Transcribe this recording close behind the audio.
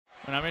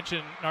When I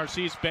mentioned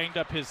Narcisse banged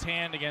up his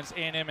hand against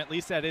A&M, at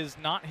least that is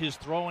not his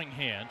throwing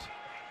hand.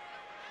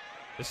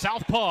 The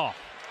southpaw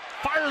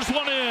fires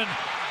one in,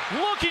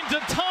 looking to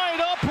tie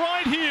it up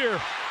right here.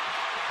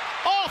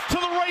 Off to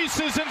the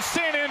races in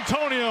San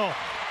Antonio.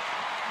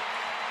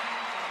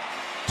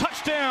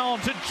 Touchdown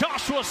to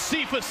Joshua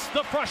Cephus,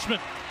 the freshman.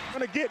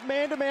 Going to get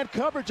man-to-man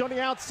coverage on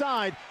the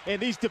outside, and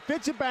these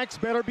defensive backs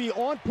better be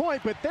on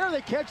point, but there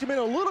they catch him in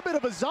a little bit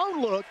of a zone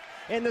look,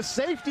 and the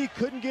safety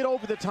couldn't get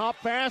over the top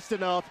fast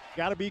enough.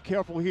 Got to be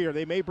careful here.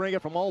 They may bring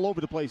it from all over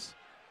the place.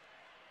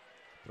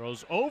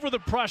 Throws over the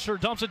pressure,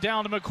 dumps it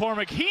down to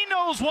McCormick. He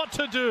knows what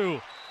to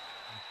do.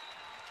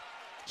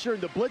 Sure,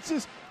 the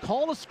blitzes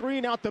call a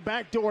screen out the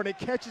back door, and it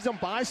catches them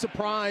by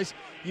surprise.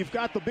 You've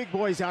got the big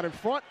boys out in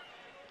front.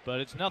 But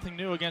it's nothing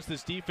new against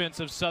this defense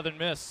of Southern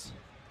Miss.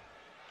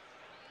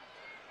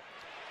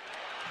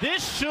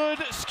 This should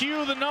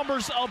skew the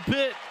numbers a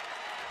bit.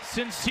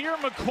 Sincere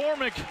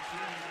McCormick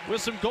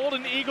with some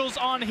Golden Eagles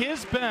on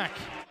his back.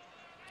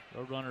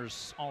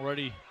 Roadrunners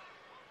already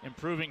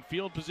improving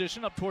field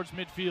position up towards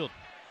midfield.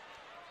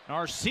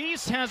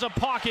 Narcisse has a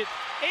pocket,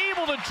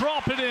 able to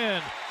drop it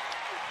in.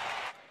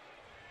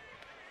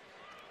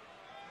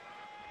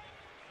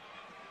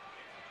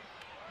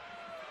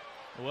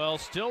 Well,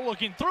 still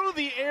looking through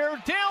the air,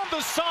 down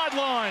the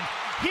sideline.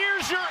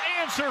 Here's your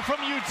answer from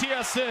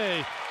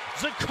UTSA.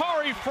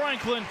 Zakhari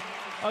Franklin.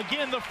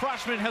 Again, the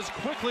freshman has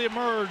quickly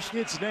emerged.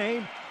 Its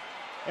name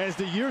as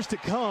the years to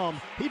come.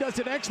 He does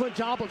an excellent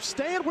job of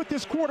staying with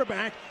this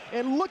quarterback,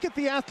 and look at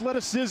the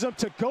athleticism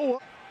to go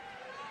up.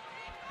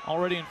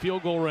 Already in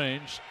field goal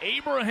range.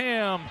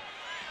 Abraham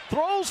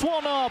throws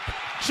one up,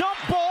 jump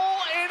ball,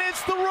 and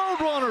it's the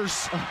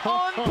Roadrunners.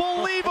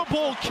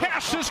 Unbelievable.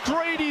 Cassius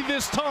Grady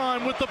this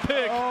time with the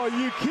pick. Oh,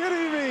 you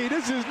kidding me?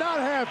 This is not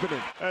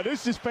happening.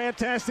 This is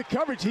fantastic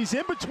coverage. He's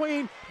in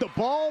between the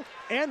ball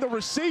and the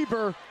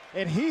receiver,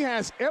 and he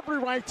has every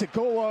right to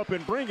go up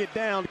and bring it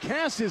down.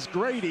 Cassius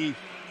Grady,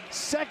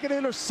 second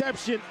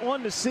interception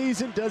on the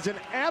season, does an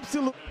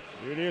absolute.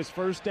 Here it is,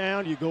 first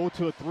down. You go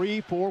to a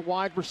 3-4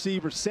 wide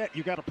receiver set.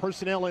 You got a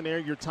personnel in there.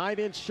 Your tight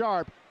end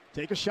sharp.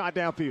 Take a shot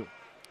downfield.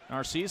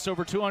 Narcisse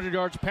over 200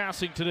 yards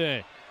passing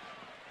today.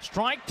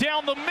 Strike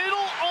down the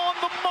middle on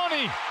the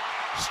money.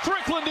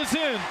 Strickland is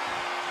in.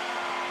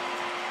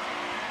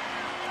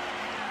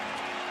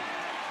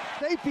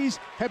 Safeties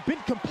have been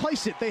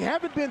complacent. They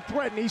haven't been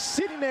threatened. He's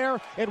sitting there,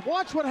 and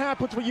watch what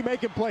happens when you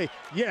make him play.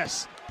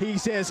 Yes, he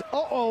says,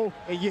 uh-oh,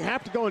 and you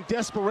have to go in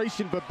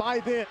desperation, but by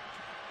then.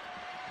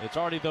 It's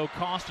already, though,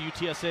 cost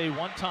UTSA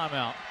one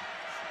timeout.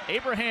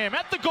 Abraham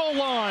at the goal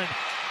line.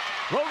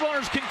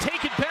 Roadrunners can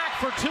take it back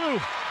for two.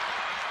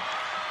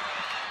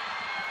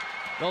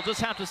 They'll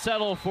just have to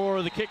settle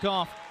for the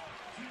kickoff.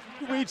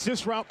 He reads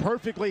this route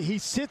perfectly. He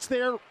sits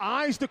there,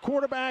 eyes the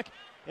quarterback,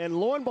 and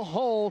lo and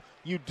behold,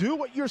 you do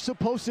what you're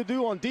supposed to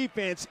do on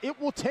defense. It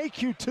will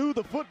take you to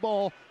the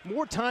football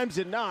more times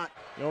than not.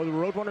 You know, the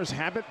Roadrunners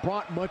haven't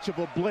brought much of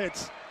a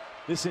blitz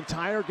this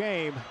entire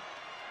game.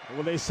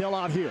 Will they sell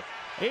out here?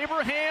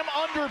 Abraham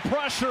under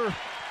pressure.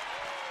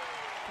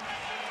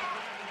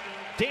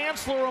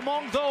 Dantzler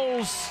among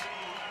those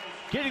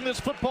getting this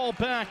football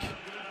back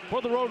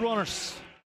for the Roadrunners.